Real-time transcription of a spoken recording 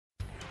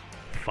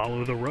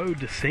Follow the road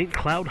to St.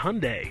 Cloud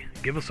Hyundai.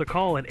 Give us a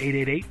call at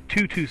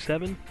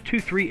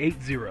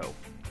 888-227-2380.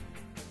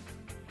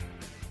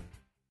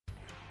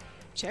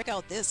 Check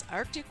out this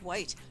Arctic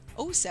White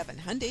 '07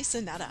 Hyundai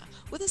Sonata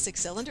with a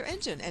 6-cylinder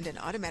engine and an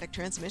automatic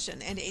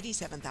transmission and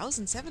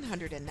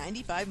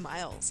 87,795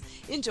 miles.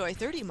 Enjoy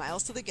 30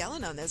 miles to the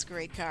gallon on this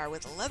great car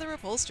with leather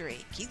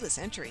upholstery, keyless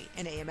entry,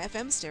 an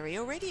AM/FM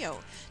stereo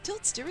radio,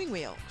 tilt steering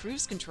wheel,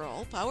 cruise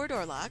control, power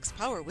door locks,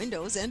 power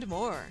windows, and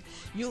more.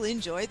 You'll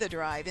enjoy the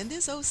drive in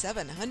this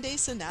 '07 Hyundai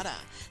Sonata.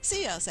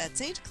 See us at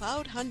St.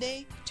 Cloud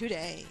Hyundai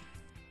today.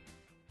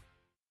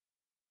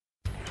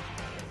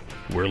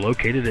 We're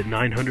located at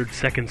 900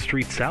 2nd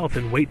Street South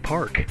in Waite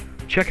Park.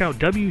 Check out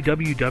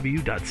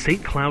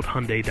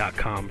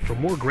www.stcloudhyundai.com for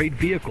more great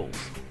vehicles.